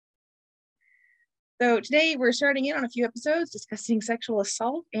So today we're starting in on a few episodes discussing sexual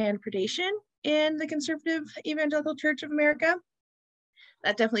assault and predation in the conservative evangelical Church of America.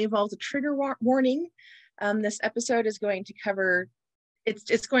 That definitely involves a trigger warning. This episode is going to cover,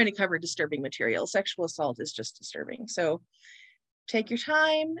 it's going to cover disturbing material. Sexual assault is just disturbing. So take your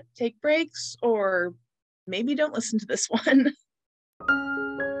time, take breaks, or maybe don't listen to this one.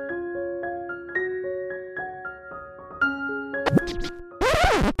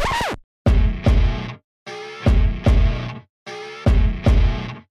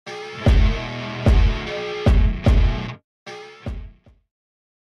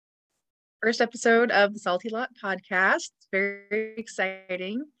 First episode of the Salty Lot podcast. It's very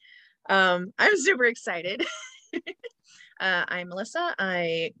exciting. I'm super excited. I'm Melissa.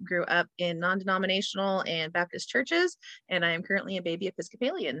 I grew up in non-denominational and Baptist churches, and I am currently a baby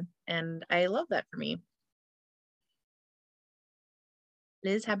Episcopalian, and I love that for me.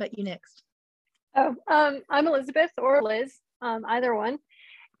 Liz, how about you next? I'm Elizabeth or Liz, either one.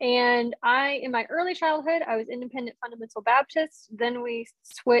 And in my early childhood, I was independent fundamental Baptist. Then we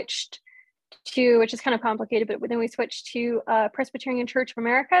switched to, which is kind of complicated, but then we switched to Presbyterian Church of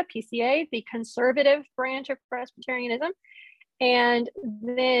America, PCA, the conservative branch of Presbyterianism. And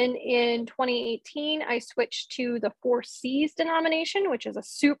then in 2018, I switched to the 4Cs denomination, which is a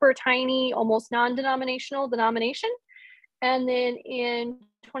super tiny, almost non-denominational denomination. And then in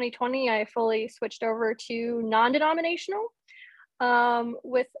 2020, I fully switched over to non-denominational,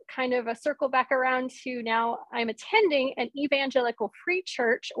 with kind of a circle back around to now I'm attending an evangelical free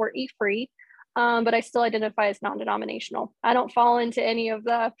church, or E-Free, but I still identify as non-denominational. I don't fall into any of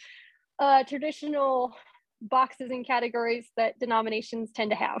the traditional boxes and categories that denominations tend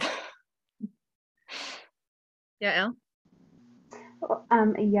to have. Yael?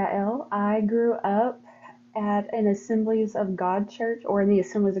 I'm Yael. I grew up at an Assemblies of God church, or in the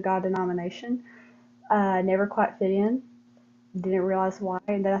Assemblies of God denomination. Never quite fit in. Didn't realize why.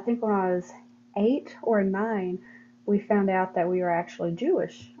 And then I think when I was 8 or 9, we found out that we were actually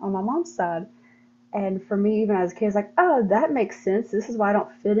Jewish on my mom's side. And for me, even as a kid, I was like, oh, that makes sense. This is why I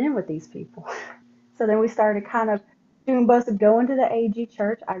don't fit in with these people. So then we started kind of doing both of going to the AG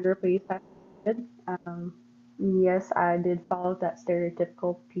church. I grew up a youth pastor kid. Yes, I did follow that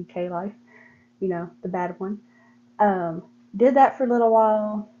stereotypical PK life, the bad one. Did that for a little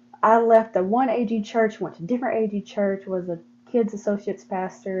while. I left the one AG church, went to a different AG church, was a kids associates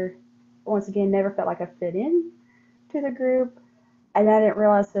pastor. Once again, never felt like I fit in to the group. And I didn't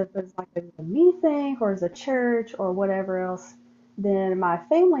realize if it was like a me thing or as a church or whatever else. Then my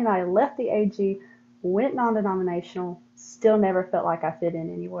family and I left the AG, went non-denominational, still never felt like I fit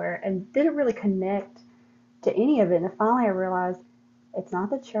in anywhere and didn't really connect to any of it. And finally I realized it's not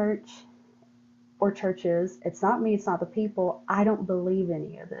the church or churches, it's not me, it's not the people. I don't believe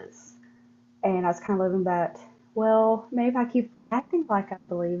any of this. And I was kind of living that, well, maybe if I keep acting like I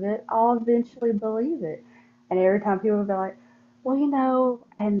believe it, I'll eventually believe it. And every time people would be like, well,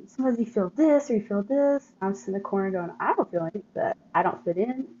 and sometimes you feel this or you feel this. I'm sitting in the corner going, I don't feel any of that. I don't fit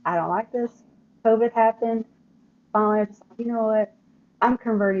in. I don't like this. COVID happened. Finally, I just, you know what? I'm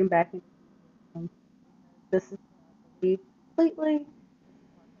converting back into this is what I believe completely.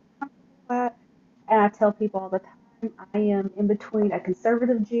 And I tell people all the time, I am in between a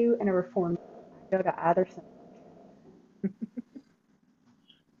conservative Jew and a Reformed Jew. I go to either side.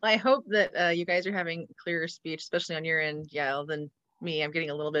 I hope that you guys are having clearer speech, especially on your end, Yael, than me. I'm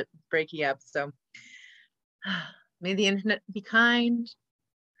getting a little bit breaky up. So may the internet be kind.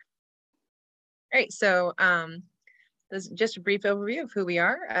 All right. So this is just a brief overview of who we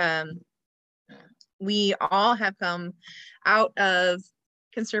are. We all have come out of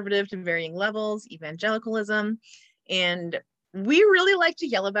conservative to varying levels, evangelicalism, and we really like to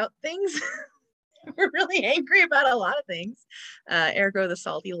yell about things. We're really angry about a lot of things. Ergo the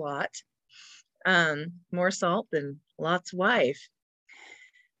salty lot. More salt than Lot's wife.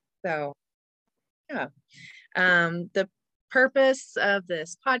 So, yeah. The purpose of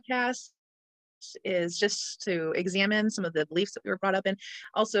this podcast is just to examine some of the beliefs that we were brought up in,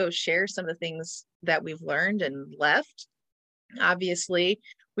 also share some of the things that we've learned and left. Obviously,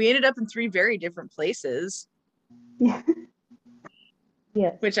 we ended up in 3 very different places. Yeah.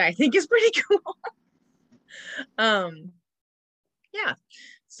 Yes. Which I think is pretty cool. Yeah.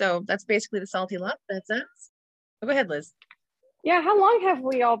 So that's basically the salty lot. That's us. Oh, go ahead, Liz. Yeah, how long have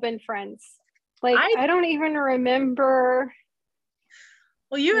we all been friends? I don't even remember.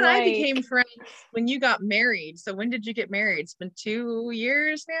 Well, you and I became friends when you got married. So when did you get married? It's been 2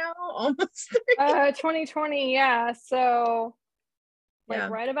 years now, almost 3. 2020, yeah. So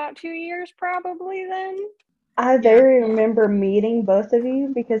right about 2 years probably then. I Yeah. very remember meeting both of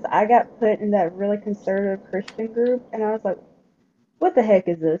you because I got put in that really conservative Christian group, and I was like, what the heck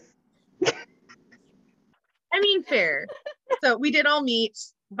is this? I mean, fair. So we did all meet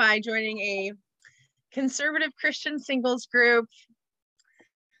by joining a conservative Christian singles group,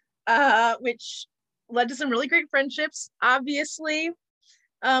 which led to some really great friendships, obviously.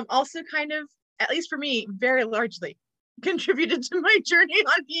 Also, kind of, at least for me, very largely contributed to my journey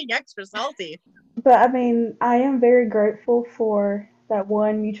on being extra salty. But I mean, I am very grateful for that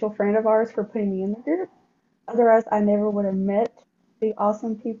one mutual friend of ours for putting me in the group. Otherwise, I never would have met the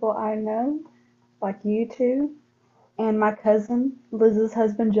awesome people I know, like you two, and my cousin, Liz's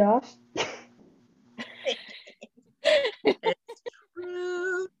husband, Josh. It's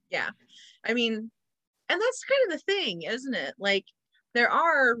true. Yeah. I mean, and that's kind of the thing, isn't it? Like, there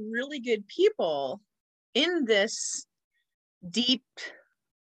are really good people in this deep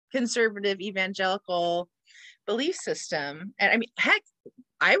conservative evangelical belief system. And I mean, heck,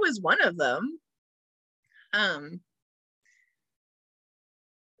 I was one of them. Um,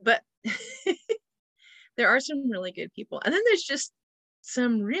 but there are some really good people. And then there's just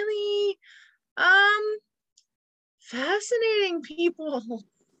some really um fascinating people.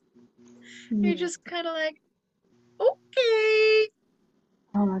 You're Yeah. just kind of like, okay,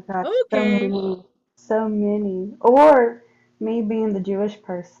 Oh my gosh, so okay. many, so many. Or me being the Jewish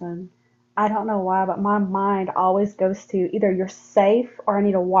person, I don't know why, but my mind always goes to either you're safe or I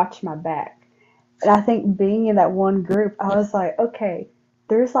need to watch my back. And I think being in that one group, I was like, okay,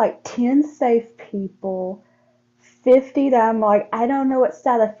 there's like 10 safe people, 50 that I'm like, I don't know what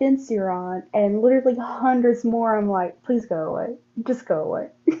side of the fence you're on, and literally hundreds more I'm like, please go away. Just go away.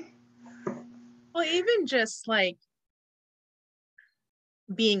 Well, even just like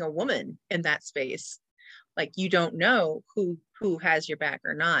being a woman in that space, like you don't know who has your back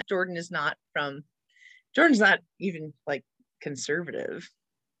or not. Jordan's not even like conservative,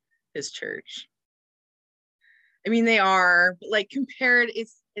 his church. I mean, they are, but like compared,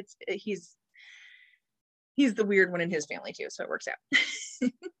 it's he's the weird one in his family too, so it works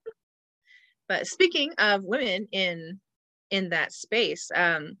out. But speaking of women in that space,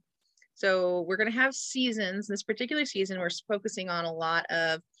 so we're going to have seasons. This particular season, we're focusing on a lot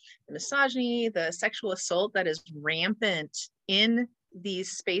of the misogyny, the sexual assault that is rampant in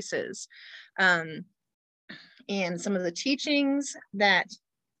these spaces, um, and some of the teachings that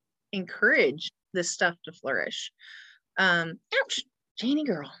encourage this stuff to flourish. Ouch, Janie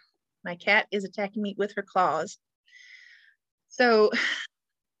girl. My cat is attacking me with her claws. So,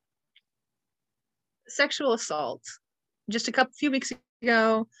 sexual assault. Just a few weeks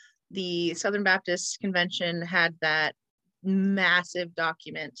ago, the Southern Baptist Convention had that massive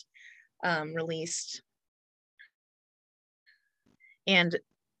document released. And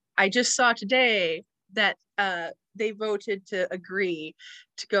I just saw today that they voted to agree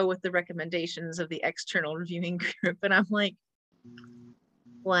to go with the recommendations of the external reviewing group. And I'm like,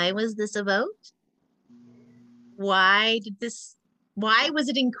 why was this a vote? Why was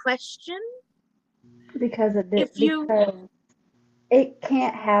it in question? Because it did, If you, because it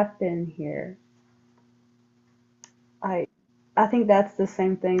can't happen here. I I think that's the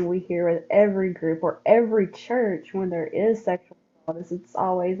same thing we hear with every group or every church when there is sexual assault. It's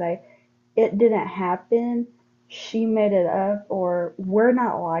always a it didn't happen, she made it up, or we're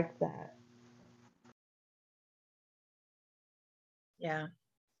not like that. yeah,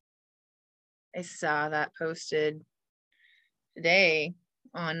 I saw that posted today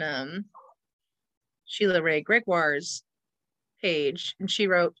on Sheila Ray Gregoire's page, and she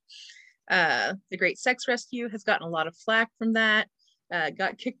wrote, "The Great Sex Rescue has gotten a lot of flack from that.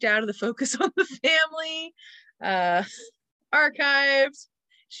 Got kicked out of the Focus on the Family uh, archives.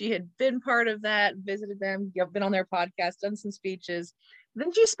 She had been part of that, visited them, been on their podcast, done some speeches.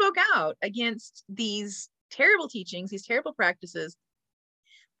 Then she spoke out against these terrible teachings, these terrible practices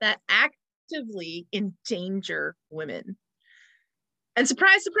that actively endanger women. And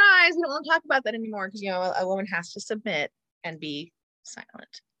surprise, surprise, we don't want to talk about that anymore because, a woman has to submit and be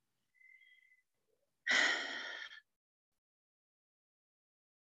silent.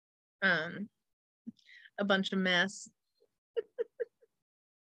 Um, a bunch of mess.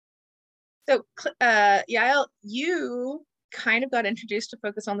 So, Yael, you kind of got introduced to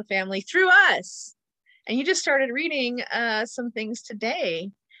Focus on the Family through us, and you just started reading some things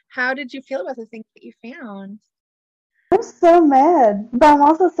today. How did you feel about the things that you found? I'm so mad, but I'm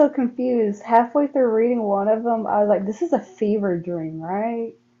also so confused. Halfway through reading one of them, I was like, this is a fever dream,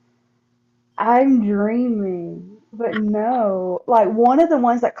 right? I'm dreaming. But no, like one of the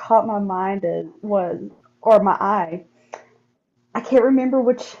ones that caught my mind or my eye. I can't remember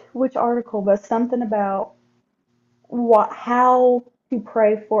which article, but something about how to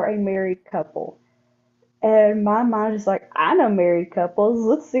pray for a married couple. And my mind is like, I know married couples.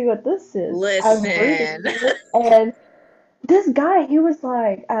 Let's see what this is. I was Listen. reading it, and this guy, he was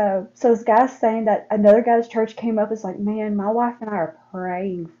like, so this guy's saying that another guy's church came up. Is like, man, my wife and I are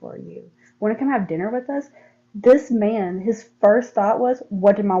praying for you. Want to come have dinner with us? This man, his first thought was,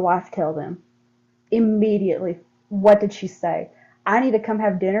 what did my wife tell them? Immediately, what did she say? I need to come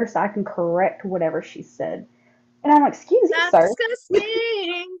have dinner so I can correct whatever she said. And I'm like, excuse you, That's sir.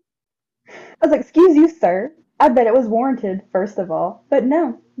 disgusting. I was like, excuse you, sir. I bet it was warranted, first of all. But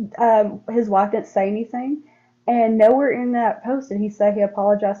no, his wife didn't say anything. And nowhere in that post did he say he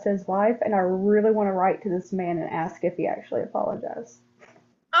apologized to his wife. And I really want to write to this man and ask if he actually apologized.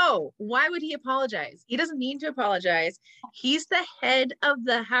 Oh, why would he apologize? He doesn't need to apologize. He's the head of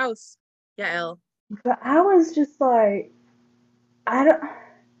the house, Yael. But I was just like, I don't.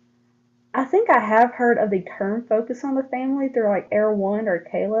 I think I have heard of the term focus on the family through like Air One or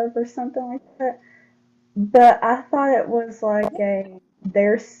Caleb or something like that. But I thought it was like a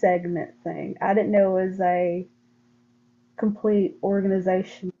their segment thing. I didn't know it was a complete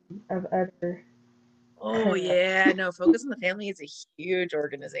organization of other. Oh yeah, no, Focus on the Family is a huge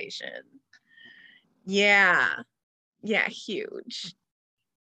organization. Yeah. Yeah, huge.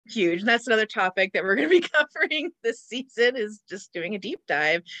 Huge. That's another topic that we're going to be covering this season is just doing a deep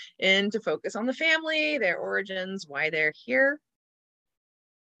dive into Focus on the Family, their origins, why they're here.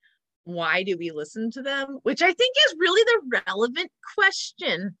 Why do we listen to them? Which I think is really the relevant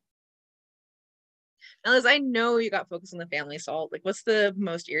question. Now, Liz, I know you got Focus on the Family salt. Like, what's the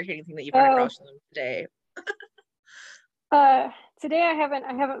most irritating thing that you've run across from them today? Uh, Today I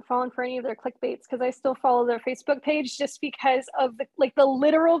haven't fallen for any of their clickbaits because I still follow their Facebook page just because of the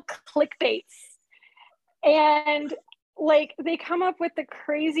literal clickbaits. And like they come up with the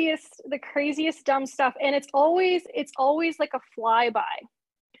craziest dumb stuff, and it's always like a flyby.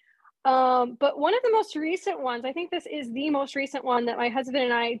 But one of the most recent ones, I think this is the most recent one that my husband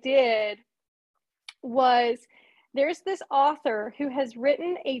and I did, was there's this author who has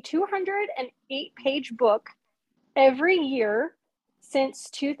written a 208-page book every year since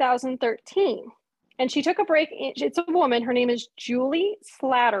 2013. And she took a break. It's a woman. Her name is Julie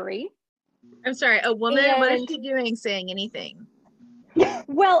Slattery. I'm sorry, a woman? And, what is she doing saying anything?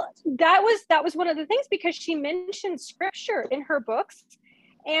 Well, that was one of the things, because she mentioned scripture in her books,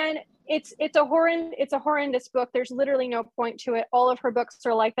 and it's a horrendous book. There's literally no point to it. All of her books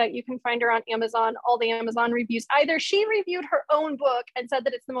are like that. You can find her on Amazon. All the Amazon reviews. Either she reviewed her own book and said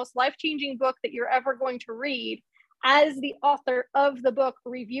that it's the most life-changing book that you're ever going to read, as the author of the book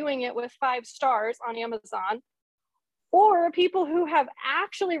reviewing it with 5 stars on Amazon, or people who have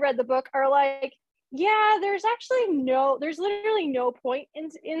actually read the book are like, yeah, there's literally no point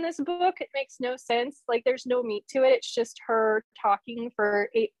in this book. It makes no sense. Like, there's no meat to it. It's just her talking for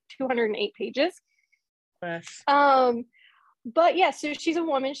 208 pages. Yes. But yeah, so she's a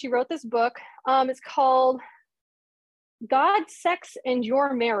woman. She wrote this book. It's called God, Sex, and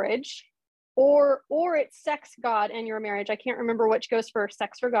Your Marriage, or it's Sex, God, and Your Marriage. I can't remember which goes first,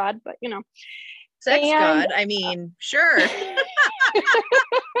 sex or God, but you know. Sex God, I mean, sure.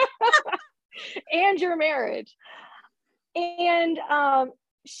 And Your Marriage. And I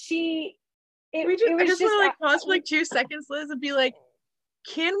just want to like pause for like 2 seconds, Liz, and be like,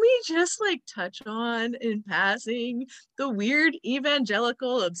 can we just like touch on in passing the weird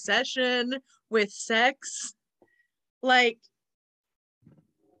evangelical obsession with sex? Like,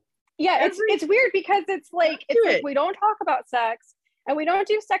 yeah, it's weird because it's like we don't talk about sex, and we don't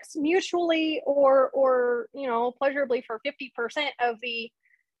do sex mutually or pleasurably for 50% of the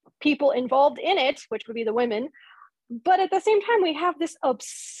people involved in it, which would be the women. But at the same time, we have this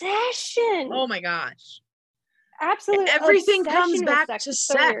obsession. Oh my gosh. Absolute everything comes back sex. to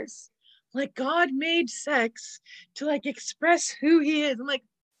sex. So like, God made sex to like express who he is. I'm like,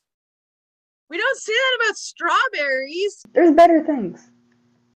 we don't say that about strawberries. There's better things.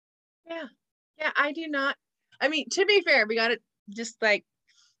 Yeah, I do not. I mean, to be fair, we got it just like,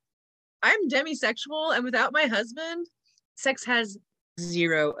 I'm demisexual, and without my husband, sex has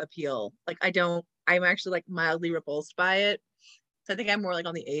zero appeal. Like, I'm actually like mildly repulsed by it. So I think I'm more like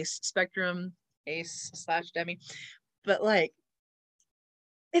on the ace spectrum, ace/demi. But like,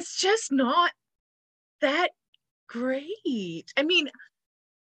 it's just not that great. I mean,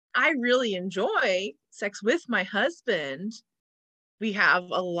 I really enjoy sex with my husband. We have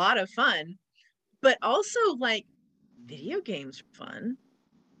a lot of fun, but also like video games are fun.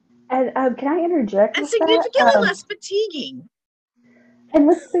 And can I interject and with significantly that? less fatiguing. And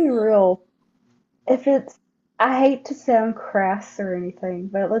let's be real. If it's, I hate to sound crass or anything,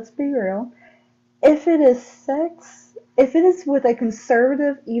 but let's be real. if it is sex, if it is with a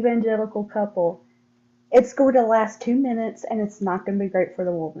conservative evangelical couple, it's going to last 2 minutes and it's not going to be great for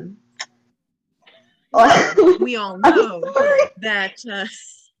the woman. Well, we all I'm know sorry. that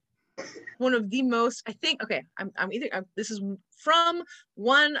one of the most, I think, okay, this is from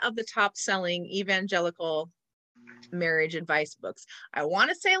one of the top selling evangelical marriage advice books. I want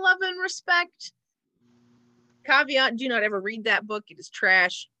to say Love and Respect. Caveat, do not ever read that book. It is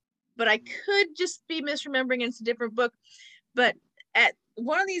trash. But I could just be misremembering, it's a different book. But at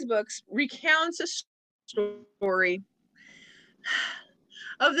one of these books recounts a story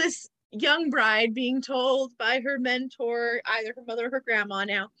of this young bride being told by her mentor, either her mother or her grandma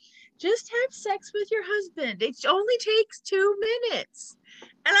now, just have sex with your husband. It only takes 2 minutes.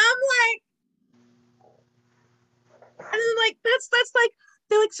 And I'm like, that's like,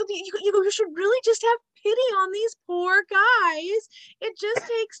 they're like, so you should really just have pity on these poor guys. It just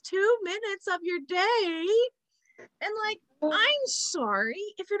takes 2 minutes of your day. And like, I'm sorry,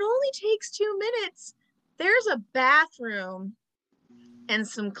 if it only takes 2 minutes, there's a bathroom and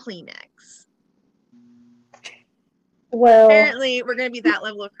some Kleenex. Well, Apparently, we're going to be that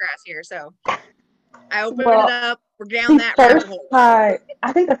level of crass here. So I opened it up. We're down that rabbit hole. I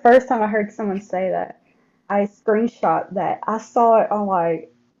think the first time I heard someone say that, I screenshot that. I saw it on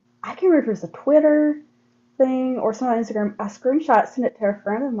like, I can't remember if it was a Twitter thing or something on Instagram. I screenshot, sent it to a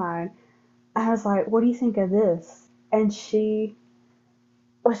friend of mine. I was like, "What do you think of this?" And she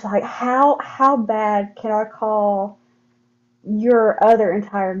was like, "How bad can I call your other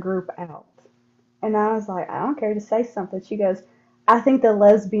entire group out?" And I was like, "I don't care to say something." She goes, "I think the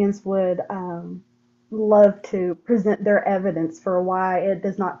lesbians would love to present their evidence for why it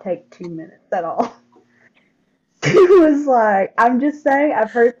does not take 2 minutes at all." She was like, "I'm just saying,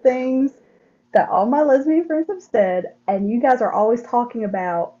 I've heard things that all my lesbian friends have said, and you guys are always talking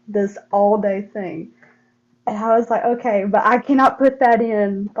about this all day thing." And I was like, "Okay, but I cannot put that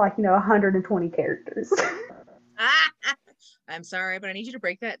in like, 120 characters." I'm sorry, but I need you to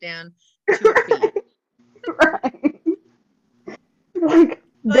break that down to a tweet. Right. Like,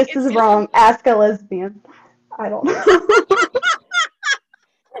 Like, this is wrong. Ask a lesbian. I don't know.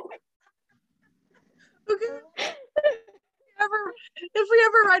 okay. If we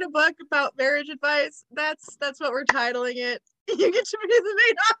ever write a book about marriage advice, that's what we're titling it. You get to be the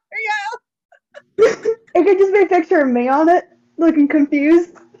main It could just be a picture of me on it, looking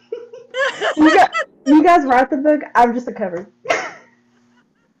confused. You got, you guys write the book. I'm just a cover.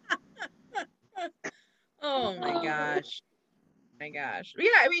 author. Oh my gosh. My gosh. Yeah,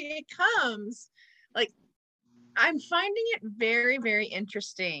 I mean, it comes like, I'm finding it very, very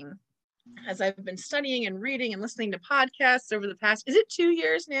interesting as I've been studying and reading and listening to podcasts over the past, is it 2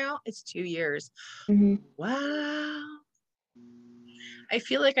 years now? It's 2 years. Mm-hmm. Wow. I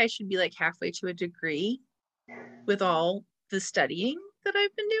feel like I should be like halfway to a degree with all the studying that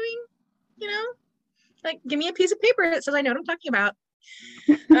I've been doing, you know? Like, give me a piece of paper that says I know what I'm talking about.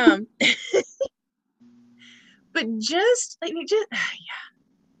 Um, but just like,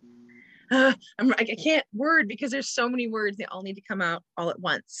 yeah. I can't word because there's so many words that all need to come out all at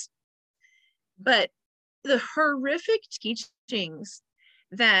once. But the horrific teachings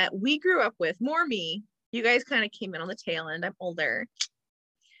that we grew up with, more me, you guys kind of came in on the tail end. I'm older,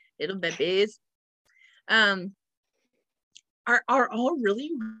 little babies, are all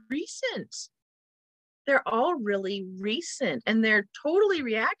really recent. They're all really recent, and they're totally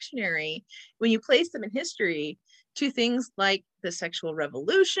reactionary when you place them in history to things like the sexual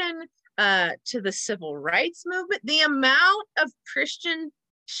revolution, to the civil rights movement. The amount of Christian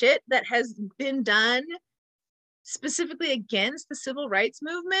shit that has been done specifically against the civil rights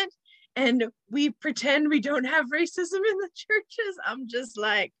movement, and we pretend we don't have racism in the churches. I'm just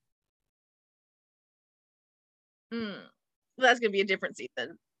like, well, that's gonna be a different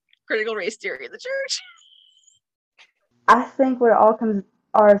season. Critical race theory in the church. I think what it all comes,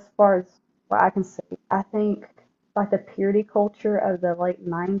 or as far as what I can see, I think like the purity culture of the late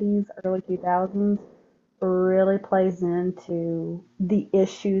 90s, early 2000s really plays into the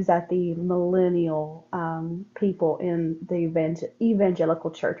issues that the millennial people in the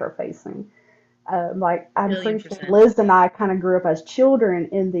evangelical church are facing. Like, I'm Million pretty sure percent. Liz and I kind of grew up as children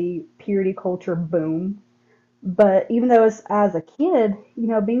in the purity culture boom. But even though as a kid,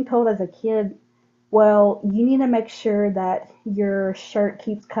 being told as a kid, well, you need to make sure that your shirt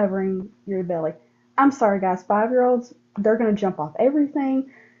keeps covering your belly. I'm sorry, guys, 5-year-olds, they're going to jump off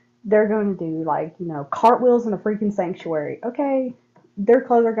everything. They're going to do, like, cartwheels in a freaking sanctuary. Okay, their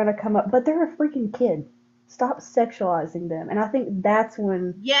clothes are going to come up, but they're a freaking kid. Stop sexualizing them. And I think that's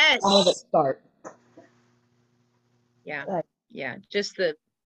when all of it Yes. starts. Yeah. Like, Yeah. Just the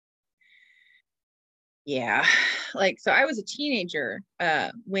Yeah. Like, so I was a teenager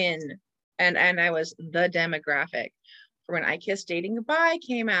when, and I was the demographic for when I Kissed Dating Goodbye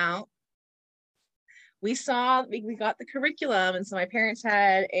came out. We got the curriculum, and so my parents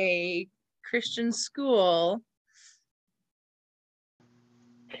had a Christian school.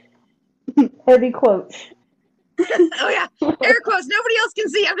 Heavy quotes. Oh yeah, air quotes. Nobody else can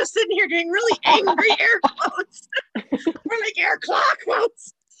see. I'm just sitting here doing really angry air quotes. We're like air clock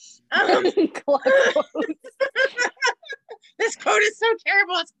quotes. Clock quotes. This quote is so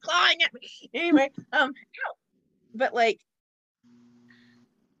terrible. It's clawing at me. Anyway, but like,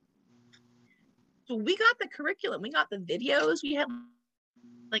 so we got the curriculum. We got the videos. We had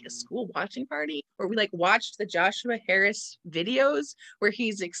like a school watching party where we like watched the Joshua Harris videos where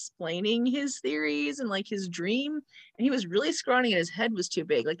he's explaining his theories and like his dream, and he was really scrawny and his head was too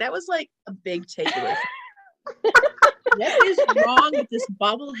big. Like that was like a big takeaway. What is wrong with this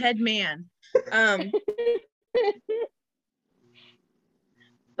bobblehead man?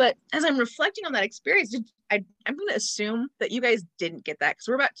 But as I'm reflecting on that experience, I'm going to assume that you guys didn't get that because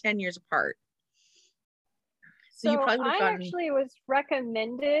we're about 10 years apart. So you probably would have gotten... actually was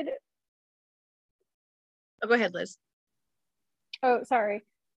recommended. Oh, go ahead, Liz. Oh, sorry.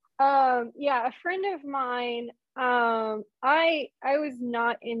 Yeah, a friend of mine. I was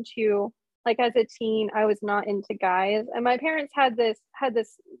not into, like, as a teen, I was not into guys, and my parents had this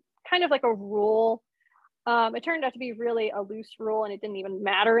kind of like a rule. It turned out to be really a loose rule, and it didn't even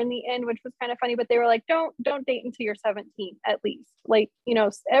matter in the end, which was kind of funny. But they were like, don't date until you're 17, at least. Like, you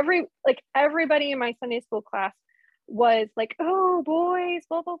know, everybody in my Sunday school class was like, oh, boys,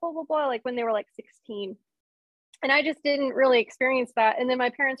 blah blah blah blah blah, like when they were like 16, and I just didn't really experience that. And then my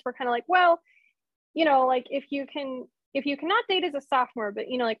parents were kind of like, well, you know, like if you cannot date as a sophomore, but,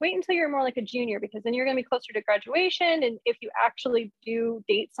 you know, like wait until you're more like a junior, because then you're going to be closer to graduation. And if you actually do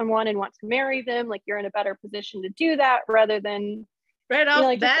date someone and want to marry them, like you're in a better position to do that rather than right off, you know,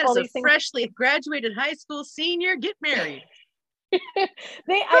 like that as a freshly graduated high school senior, get married. I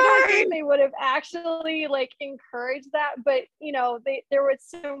don't think they would have actually like encouraged that, but you know, there was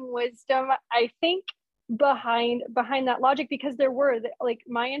some wisdom, I think, behind that logic, because there were like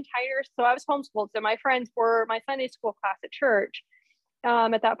so I was homeschooled, so my friends were my Sunday school class at church.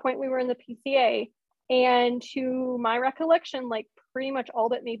 At that point we were in the PCA, and to my recollection, like pretty much all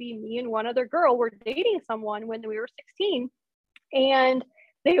but maybe me and one other girl were dating someone when we were 16, and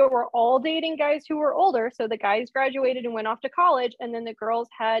they were all dating guys who were older. So the guys graduated and went off to college, and then the girls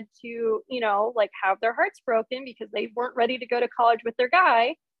had to, you know, like have their hearts broken because they weren't ready to go to college with their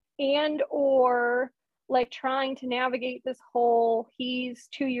guy, and or like trying to navigate this whole, he's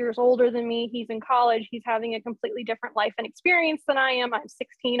 2 years older than me, he's in college, he's having a completely different life and experience than I am, I'm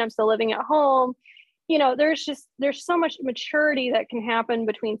 16, I'm still living at home. You know, there's so much maturity that can happen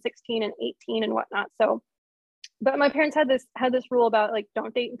between 16 and 18 and whatnot. So, but my parents had this rule about like,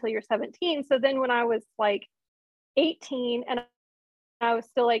 don't date until you're 17. So then when I was like 18 and I was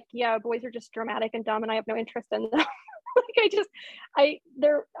still like, yeah, boys are just dramatic and dumb and I have no interest in them. Like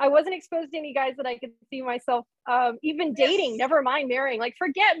I wasn't exposed to any guys that I could see myself even dating, never mind marrying. Like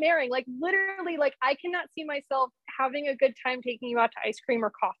forget marrying, like literally, like I cannot see myself having a good time taking you out to ice cream or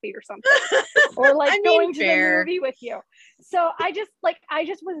coffee or something, or like going to the movie with you. So I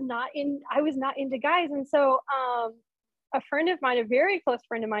was not into guys. And so a friend of mine, a very close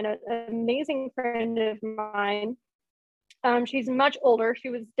friend of mine, an amazing friend of mine, she's much older, she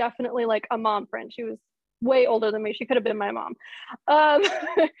was definitely like a mom friend, she was way older than me, she could have been my mom,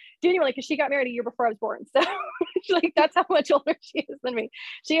 genuinely, because she got married a year before I was born. So like that's how much older she is than me.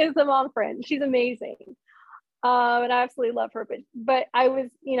 She is the mom friend, she's amazing, and I absolutely love her. But I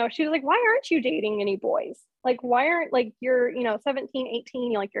was, you know, she was like, why aren't you dating any boys? Like why aren't, like, you're, you know, 17,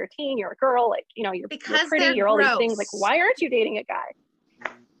 18, you're like, you're a teen, you're a girl, like, you know, you're pretty, you're all these things, like why aren't you dating a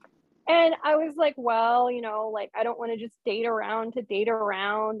guy? And I was like, well, you know, like I don't want to just date around to date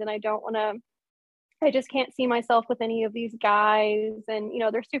around, and I just can't see myself with any of these guys, and, you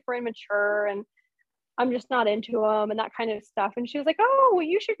know, they're super immature and I'm just not into them and that kind of stuff. And she was like, oh, well,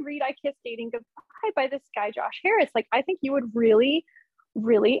 you should read I Kissed Dating Goodbye by this guy, Josh Harris. Like, I think you would really,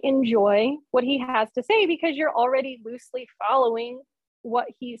 really enjoy what he has to say, because you're already loosely following what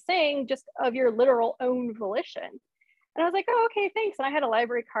he's saying just of your literal own volition. And I was like, oh, okay, thanks. And I had a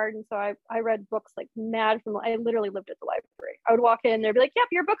library card. And so I read books like mad I literally lived at the library. I would walk in, they'd be like, yep,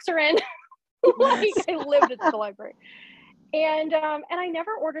 your books are in. Like I lived at the library. And I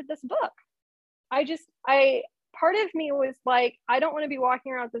never ordered this book. Part of me was like, I don't want to be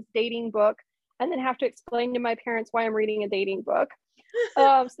walking around with this dating book and then have to explain to my parents why I'm reading a dating book.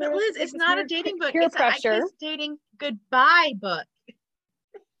 So Liz, it's not a dating book. It's pressure. I Kissed Dating Goodbye book.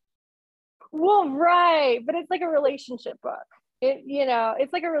 Well, right, but it's like a relationship book.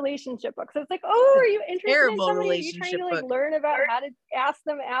 It's like a relationship book. So it's like, oh, are you interested in Terrible somebody? Are you trying relationship to like book. learn about how to ask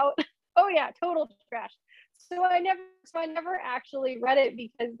them out? Oh yeah, total trash. So I never actually read it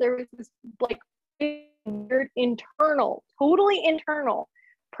because there was this like weird totally internal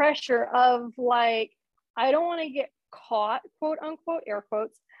pressure of like, I don't want to get caught, quote unquote, air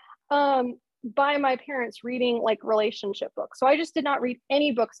quotes, by my parents reading like relationship books. So I just did not read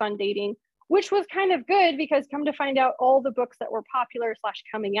any books on dating, which was kind of good because come to find out all the books that were popular slash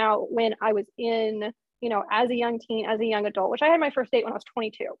coming out when I was in, as a young teen, as a young adult, which I had my first date when I was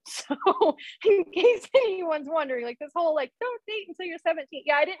 22. So in case anyone's wondering, like this whole like, don't date until you're 17.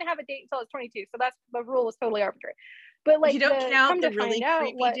 Yeah, I didn't have a date until I was 22. So that's the rule was totally arbitrary. But like You don't count come the to really find out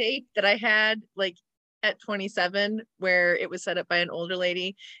creepy date that I had like at 27 where it was set up by an older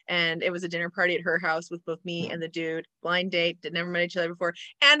lady and it was a dinner party at her house with both me and the dude, blind date, that never met each other before,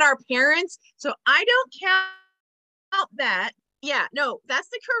 and our parents. So I don't count that. Yeah, no, that's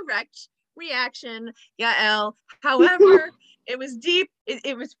the correct reaction, Yael. However, it was deep.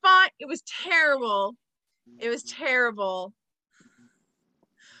 It was fun. It was terrible. It was terrible.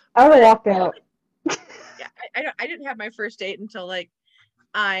 I would walk out. Yeah, I didn't have my first date until like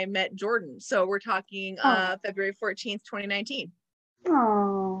I met Jordan. So we're talking February 14th, 2019.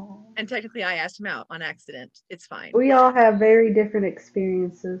 Oh. And technically I asked him out on accident. It's fine. We all have very different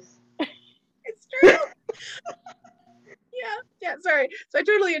experiences. It's true. Yeah, sorry. So I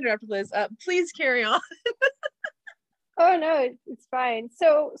totally interrupted, Liz. Please carry on. Oh no, it's fine.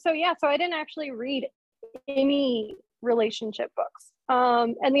 So yeah, so I didn't actually read any relationship books.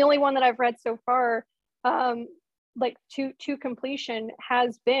 And the only one that I've read so far, like to completion,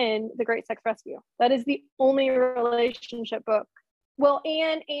 has been The Great Sex Rescue. That is the only relationship book. Well,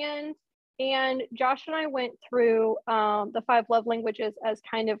 and Josh and I went through the 5 love languages as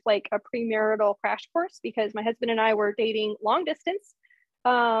kind of like a premarital crash course because my husband and I were dating long distance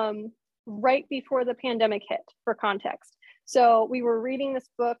right before the pandemic hit, for context. So we were reading this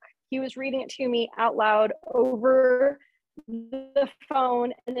book. He was reading it to me out loud over the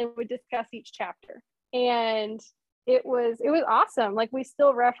phone, and then would discuss each chapter. And it was awesome. Like we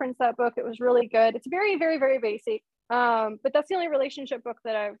still reference that book. It was really good. It's very, very, very basic. But that's the only relationship book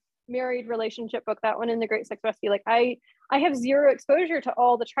that I've married relationship book, that one in The Great Sex Rescue. Like I have zero exposure to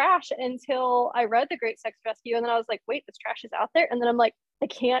all the trash until I read The Great Sex Rescue. And then I was like, wait, this trash is out there. And then I'm like, I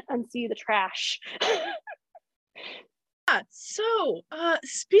can't unsee the trash. So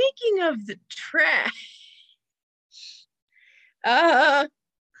speaking of the trash, I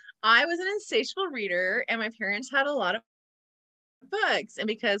was an insatiable reader and my parents had a lot of books, and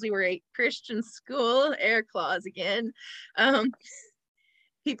because we were a Christian school, air claws again,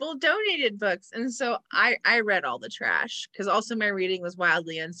 people donated books, and so I read all the trash because also my reading was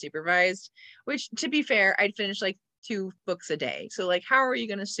wildly unsupervised, which to be fair I'd finish like 2 books a day. So like how are you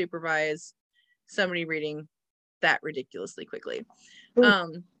going to supervise somebody reading that ridiculously quickly?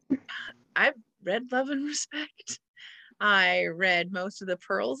 I've read Love and Respect. I read most of the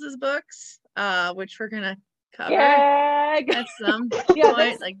Pearls' books, which we're gonna cover at some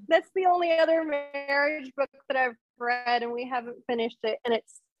point. That's the only other marriage book that I've read, and we haven't finished it, and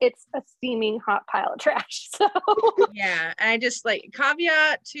it's a steaming hot pile of trash. So yeah, and I just like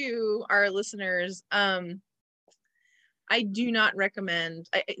caveat to our listeners, I do not recommend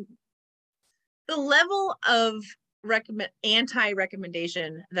the level of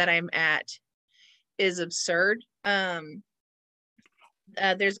anti-recommendation that I'm at is absurd. There's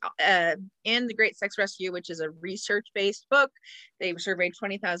in The Great Sex Rescue, which is a research-based book, they surveyed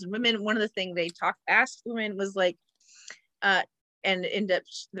 20,000 women. One of the things they asked women was like, and the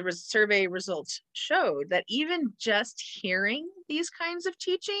survey results showed that even just hearing these kinds of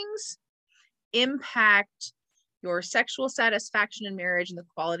teachings impact your sexual satisfaction in marriage and the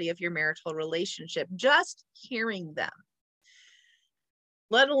quality of your marital relationship. Just hearing them,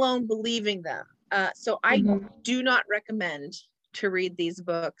 let alone believing them. So I do not recommend to read these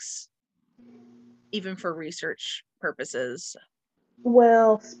books, even for research purposes.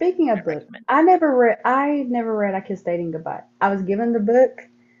 Well, speaking of books, I never read I Kissed Dating Goodbye. I was given the book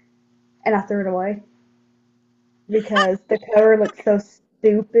and I threw it away because the cover looked so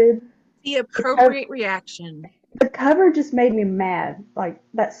stupid. The appropriate reaction. The cover just made me mad. Like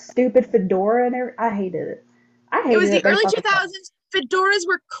that stupid fedora and everything. I hated it. It was the early 2000s. Fedoras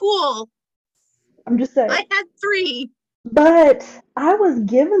were cool. I'm just saying. I had 3. But I was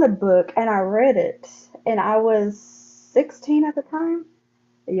given a book and I read it, and I was 16 at the time.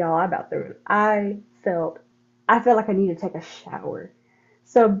 Y'all, I about threw it. I felt like I needed to take a shower.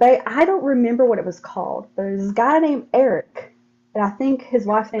 So I don't remember what it was called, but there's this guy named Eric, and I think his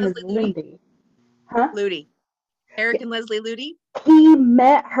wife's name is Lindy. Huh? Ludi. Yeah. Eric and Leslie Ludi. He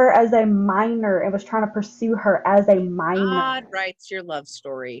met her as a minor and was trying to pursue her as a God minor. writes your love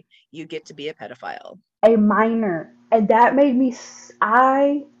story. You get to be a pedophile. A minor. And that made me,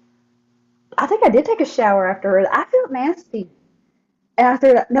 I think I did take a shower after. I felt nasty. And I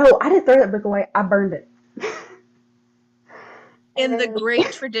threw that, no, I didn't throw that book away. I burned it. In the And,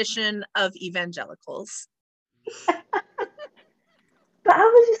 great tradition of evangelicals. but I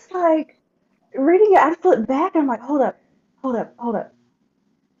was just like, reading it, I flipped back and I'm like, hold up, hold up, hold up.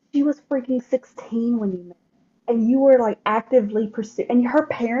 She was freaking 16 when you met. And you were like actively pursuing, and her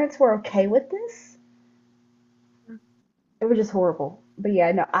parents were okay with this? It was just horrible. But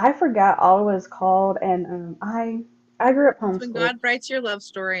yeah, no, I forgot all it was called, and I grew up It's When homeschooled. God Writes Your Love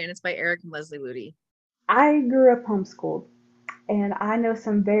Story, and it's by Eric and Leslie Ludi. I grew up homeschooled, and I know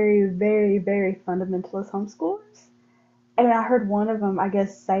some very, very, very fundamentalist homeschoolers. And I heard one of them, I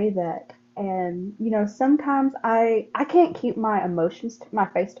guess, say that. And sometimes I can't keep my emotions, my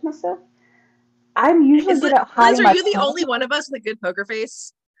face to myself. I'm usually Is good it, at Liz, hiding are my you the pain. only one of us with a good poker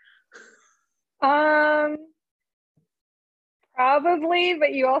face? Um, Probably,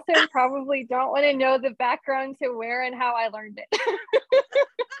 but you also probably don't want to know the background to where and how I learned it.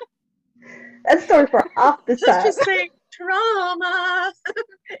 That's a story for off the Let's side. just say trauma.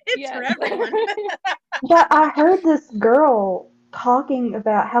 It's for Yes. everyone. But I heard this girl talking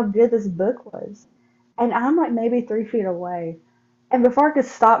about how good this book was, and I'm like maybe 3 feet away. And before I could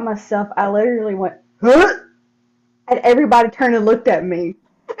stop myself, I literally went, huh? And everybody turned and looked at me.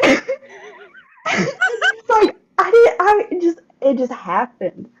 It's like it just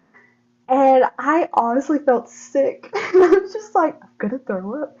happened. And I honestly felt sick. I was just like, I'm gonna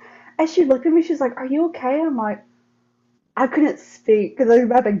throw up. And she looked at me, she's like, are you okay? I'm like, I couldn't speak because I was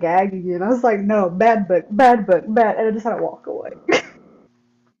about to gag again. I was like, no, bad book, bad. And I just had to walk away. I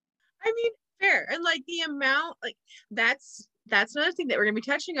mean, fair. And like the amount, like that's another thing that we're gonna be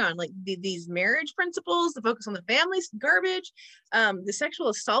touching on. Like these marriage principles, the focus on the families, garbage, the sexual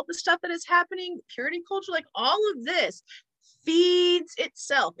assault, the stuff that is happening, purity culture, like all of this feeds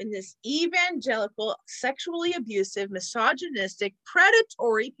itself in this evangelical, sexually abusive, misogynistic,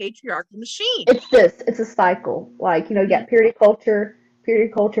 predatory, patriarchal machine. It's a cycle. Like, you Mm-hmm. got purity culture.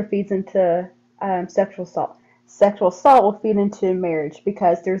 Purity culture feeds into sexual assault. Sexual assault will feed into marriage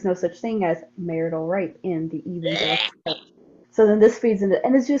because there's no such thing as marital rape in the evangelical church. So then this feeds into,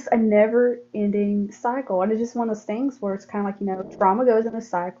 and it's just a never ending cycle. And it's just one of those things where it's kind of like, trauma goes in a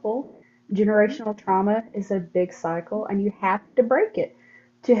cycle. Generational trauma is a big cycle, and you have to break it.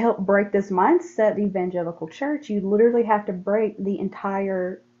 To help break this mindset, the evangelical church, you literally have to break the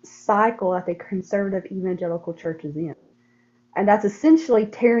entire cycle that the conservative evangelical church is in. And that's essentially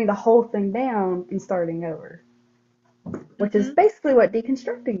tearing the whole thing down and starting over, which is Mm-hmm. basically what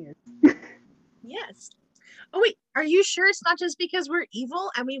deconstructing is. Yes. Oh wait, are you sure it's not just because we're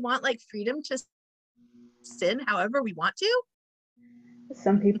evil and we want like freedom to sin however we want to?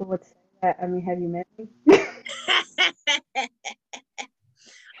 Some people would say that. I mean, have you met me?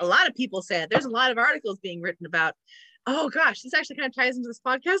 A lot of people said there's a lot of articles being written about. Oh gosh, this actually kind of ties into this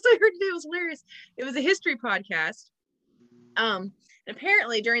podcast I heard today. It was hilarious. It was a history podcast. And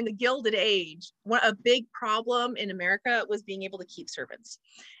apparently during the Gilded Age, a big problem in America was being able to keep servants.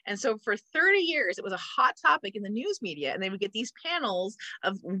 And so for 30 years, it was a hot topic in the news media, and they would get these panels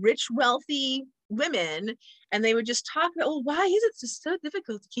of rich, wealthy women, and they would just talk about, well, why is it just so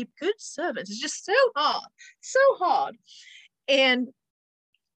difficult to keep good servants? It's just so hard. And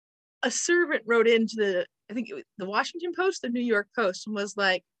a servant wrote into I think it was the Washington Post, the New York Post, and was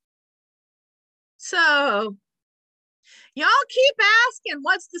like, so y'all keep asking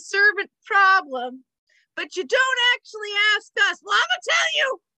what's the servant problem, but you don't actually ask us. Well, I'm gonna tell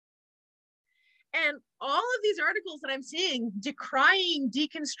you. And all of these articles that I'm seeing decrying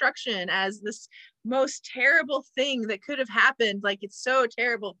deconstruction as this most terrible thing that could have happened, like it's so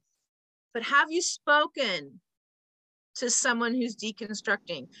terrible. But have you spoken to someone who's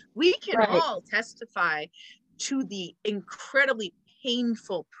deconstructing? We can Right. all testify to the incredibly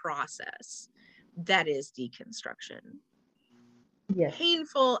painful process that is deconstruction. Yes.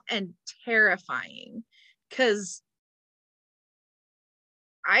 Painful and terrifying, because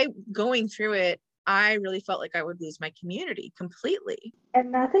going through it, I really felt like I would lose my community completely.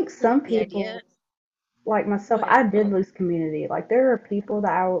 And I think Like some the idea. people, like Go myself, ahead. I did lose community. Like there are people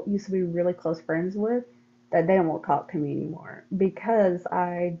that I used to be really close friends with that they won't talk to me anymore because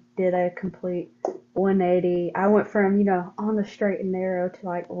I did a complete 180. I went from, on the straight and narrow to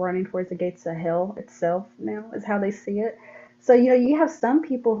like running towards the gates of hell itself now is how they see it. So, you have some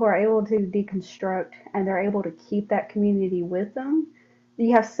people who are able to deconstruct and they're able to keep that community with them.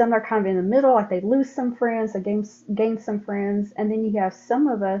 you have some that are kind of in the middle, like they lose some friends, they gain some friends, and then you have some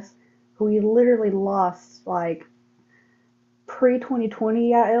of us who we literally lost, like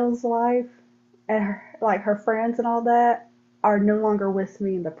pre-2020 Yael's life, and her friends and all that are no longer with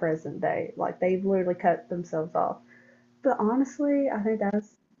me in the present day. Like they've literally cut themselves off. But honestly, I think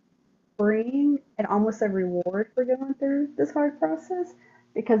that's freeing and almost a reward for going through this hard process,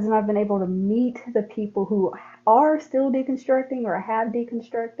 because then I've been able to meet the people who are still deconstructing or have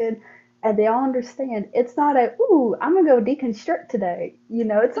deconstructed, and they all understand it's not a, ooh, I'm gonna go deconstruct today.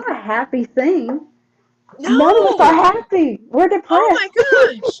 It's not a happy thing. None of us are No. happy. We're Oh my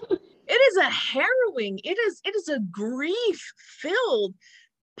depressed. gosh. It is a harrowing, it is a grief filled,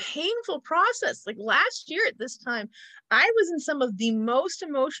 painful process. Like last year at this time, I was in some of the most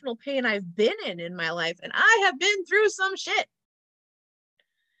emotional pain I've been in my life, and I have been through some shit.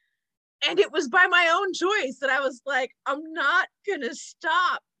 And it was by my own choice that I was like, I'm not gonna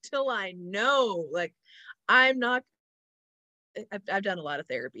stop till I know. Like, I'm not. I've done a lot of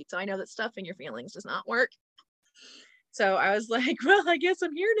therapy, so I know that stuffing your feelings does not work. So I was like, well, I guess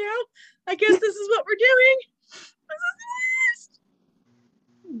I'm here now. I guess this is what we're doing. This is the worst.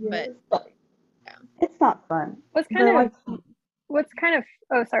 Yes. But yeah. It's not fun. What's But kind like, of what's kind of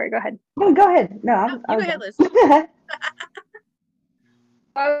oh sorry, go ahead. no, go ahead. No, No, I you go was ahead, Liz. done.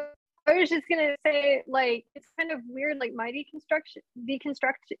 I was just gonna say, like, it's kind of weird, like my deconstruction,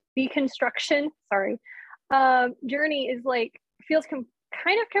 sorry, journey is like feels kind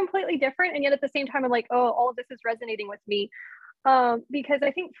of completely different, and yet at the same time, I'm like, oh, all of this is resonating with me, because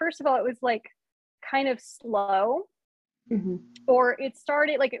I think first of all, it was like kind of slow, hmm or it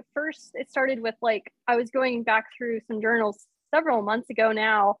started like at first, it started with like I was going back through some journals several months ago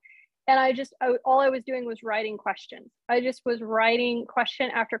now, and all I was doing was writing questions. I just was writing question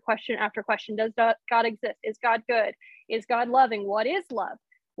after question after question. Does God exist? Is God good? Is God loving? What is love?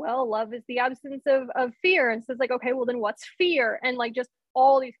 Well, love is the absence of fear. And so it's like, okay, well then what's fear? And like just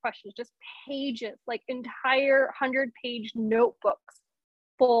all these questions, just pages, like entire 100-page notebooks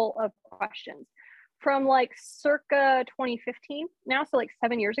full of questions from like circa 2015 now, so like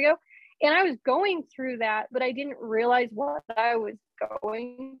 7 years ago. And I was going through that, but I didn't realize what I was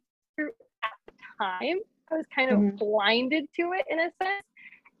going through at the time. I was kind of hmm blinded to it in a sense.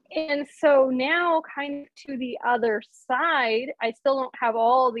 And so now, kind of to the other side, I still don't have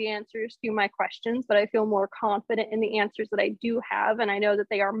all the answers to my questions, but I feel more confident in the answers that I do have. And I know that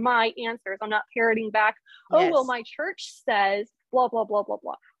they are my answers. I'm not parroting back, oh, well, Yes. my church says, blah, blah, blah, blah,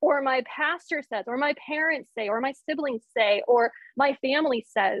 blah. Or my pastor says, or my parents say, or my siblings say, or my family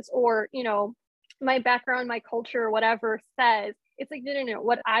says, or, my background, my culture, whatever says. It's like, no.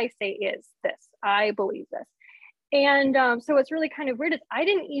 What I say is this. I believe this. And so what's really kind of weird is I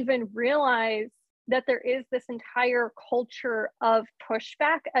didn't even realize that there is this entire culture of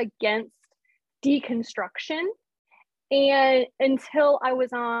pushback against deconstruction. And until I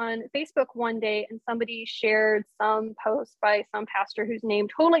was on Facebook one day and somebody shared some post by some pastor whose name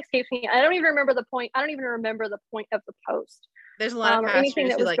totally escapes me. I don't even remember the point. I don't even remember the point of the post. There's a lot of Or anything pastors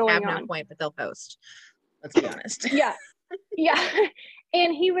that who was like have going no on. point, but they'll post. Let's be honest. Yeah. Yeah.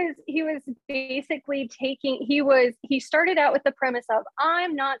 And he was basically he started out with the premise of,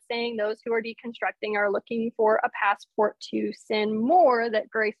 I'm not saying those who are deconstructing are looking for a passport to sin more, that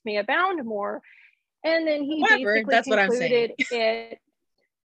grace may abound more. And then he However, basically that's what I'm saying. concluded it.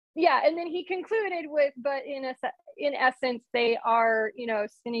 Yeah. And then he concluded with, but in essence, they are,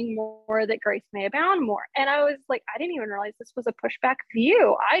 sinning more that grace may abound more. And I was like, I didn't even realize this was a pushback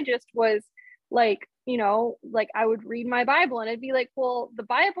view. I just was like, like I would read my Bible and I'd be like, well, the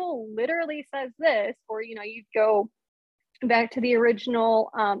Bible literally says this, or, you'd go back to the original.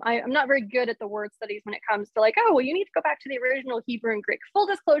 I'm not very good at the word studies when it comes to like, oh, well, you need to go back to the original Hebrew and Greek. Full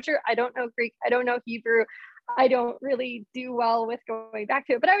disclosure, I don't know Greek. I don't know Hebrew. I don't really do well with going back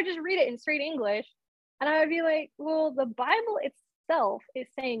to it, but I would just read it in straight English. And I would be like, well, the Bible itself is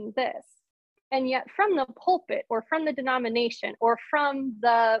saying this. And yet from the pulpit or from the denomination or from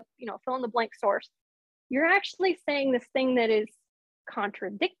the, fill in the blank source, you're actually saying this thing that is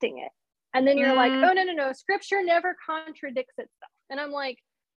contradicting it. And then you're like, oh, no, scripture never contradicts itself. And I'm like,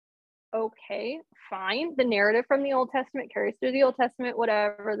 okay, fine. The narrative from the Old Testament carries through the Old Testament,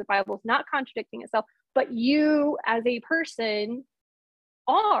 whatever. The Bible is not contradicting itself, but you as a person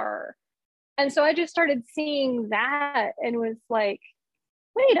are. And so I just started seeing that and was like,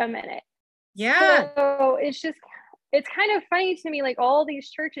 wait a minute. Yeah. So it's kind of funny to me, like all these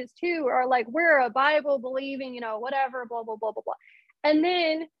churches too are like, we're a Bible believing, whatever, blah, blah, blah, blah, blah. And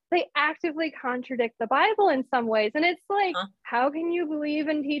then they actively contradict the Bible in some ways. And it's like, how can you believe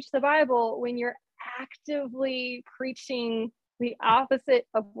and teach the Bible when you're actively preaching the opposite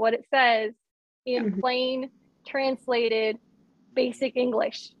of what it says in Mhm. plain translated basic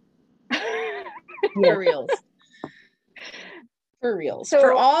English. For reals. For reals. So-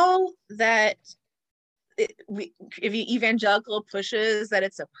 For all that if evangelical pushes that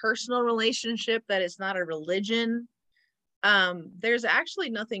it's a personal relationship, that it's not a religion, there's actually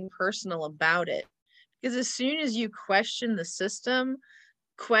nothing personal about it. Because as soon as you question the system,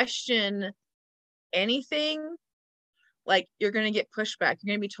 question anything, like, you're going to get pushback.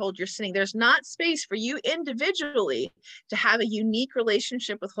 You're going to be told you're sinning. There's not space for you individually to have a unique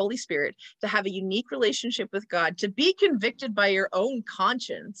relationship with Holy Spirit, to have a unique relationship with God, to be convicted by your own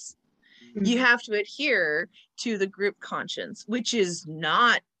conscience. Mhm. You have to adhere to the group conscience, which is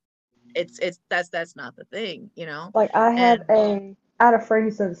not, that's not the thing, you know? Like I had And a friend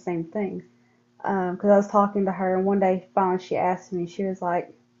who said the same thing. Because I was talking to her, and one day finally she asked me, she was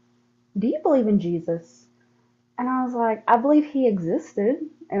like, "Do you believe in Jesus?" And I was like, "I believe he existed,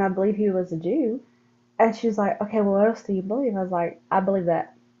 and I believe he was a Jew." And she was like, "Okay, well, what else do you believe?" I was like, "I believe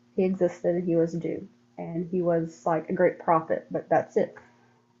that he existed and he was a Jew, and he was like a great prophet, but that's it."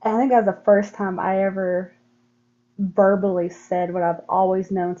 And I think that was the first time I ever verbally said what I've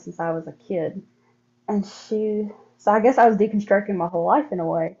always known since I was a kid. And so I guess I was deconstructing my whole life in a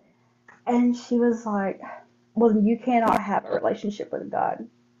way. And she was like, "Well, you cannot have a relationship with God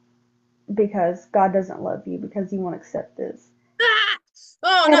because God doesn't love you because he won't accept this."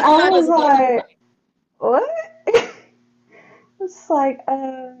 oh, And not that I God was doesn't love you. like, "What?" It's like,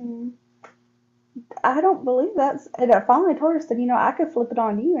 I don't believe that. And I finally told her, I said, I could flip it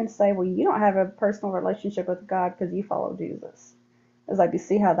on you and say, well, you don't have a personal relationship with God because you follow Jesus. I was like, do you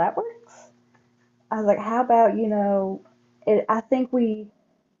see how that works? I was like, how about, I think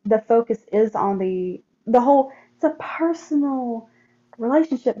the focus is on the whole, it's a personal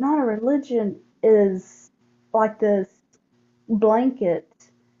relationship, not a religion, is like this blanket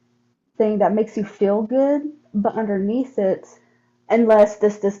thing that makes you feel good, but underneath it, unless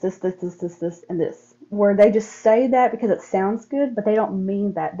this, and this, where they just say that because it sounds good, but they don't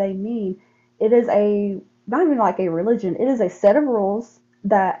mean that. They mean it is not even like a religion, it is a set of rules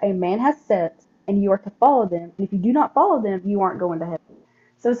that a man has set, and you are to follow them. And if you do not follow them, you aren't going to heaven.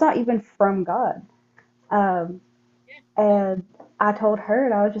 So it's not even from God. Um, and I told her,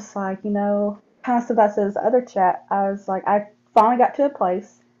 and I was just like, kind of stuff I said in this other chat. I was like, I finally got to a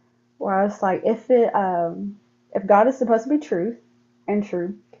place where I was like, if God is supposed to be truth and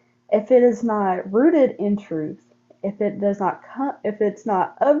true, if it is not rooted in truth, if it's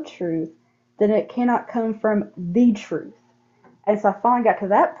not of truth, then it cannot come from the truth. And so I finally got to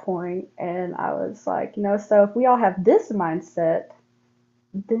that point, and I was like, so if we all have this mindset,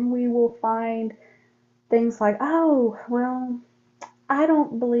 then we will find things like, oh, well, I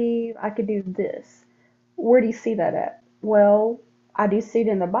don't believe I could do this. Where do you see that at? Well, I do see it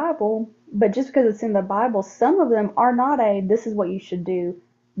in the Bible, but just because it's in the Bible, some of them are not this is what you should do,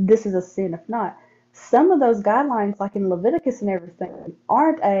 this is a sin if not. Some of those guidelines, like in Leviticus and everything,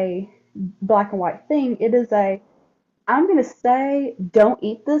 aren't a black and white thing. It is I'm going to say, don't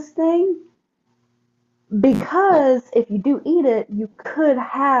eat this thing, because if you do eat it, you could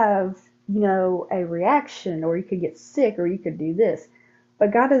have, a reaction, or you could get sick, or you could do this.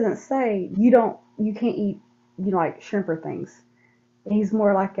 But God doesn't say you can't eat, like shrimp or things. He's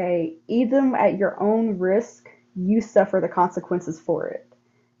more like eat them at your own risk. You suffer the consequences for it.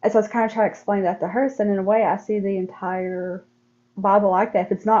 And so I was kind of trying to explain that to her. So in a way, I see the entire Bible like that.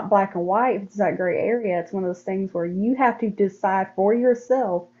 If it's not black and white, if it's that gray area, it's one of those things where you have to decide for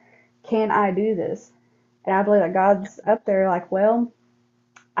yourself, can I do this? And I believe that God's up there like, well,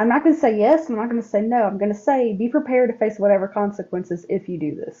 I'm not going to say yes, I'm not going to say no. I'm going to say be prepared to face whatever consequences if you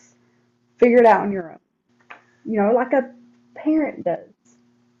do this. Figure it out on your own. Like a parent does.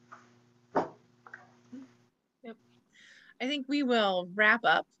 Yep. I think we will wrap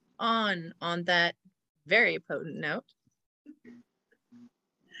up on that very potent note.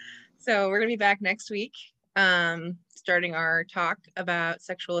 So we're going to be back next week, starting our talk about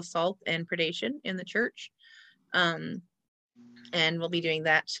sexual assault and predation in the church. And we'll be doing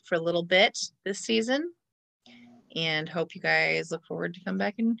that for a little bit this season. And hope you guys look forward to come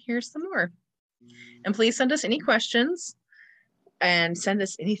back and hear some more. And please send us any questions, and send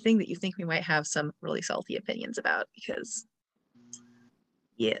us anything that you think we might have some really salty opinions about, because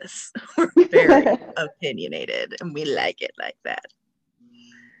yes, we're very opinionated and we like it like that.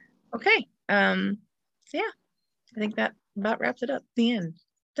 Okay. So yeah, I think that about wraps it up. The end.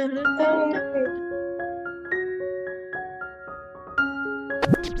 Dun, dun, dun, dun.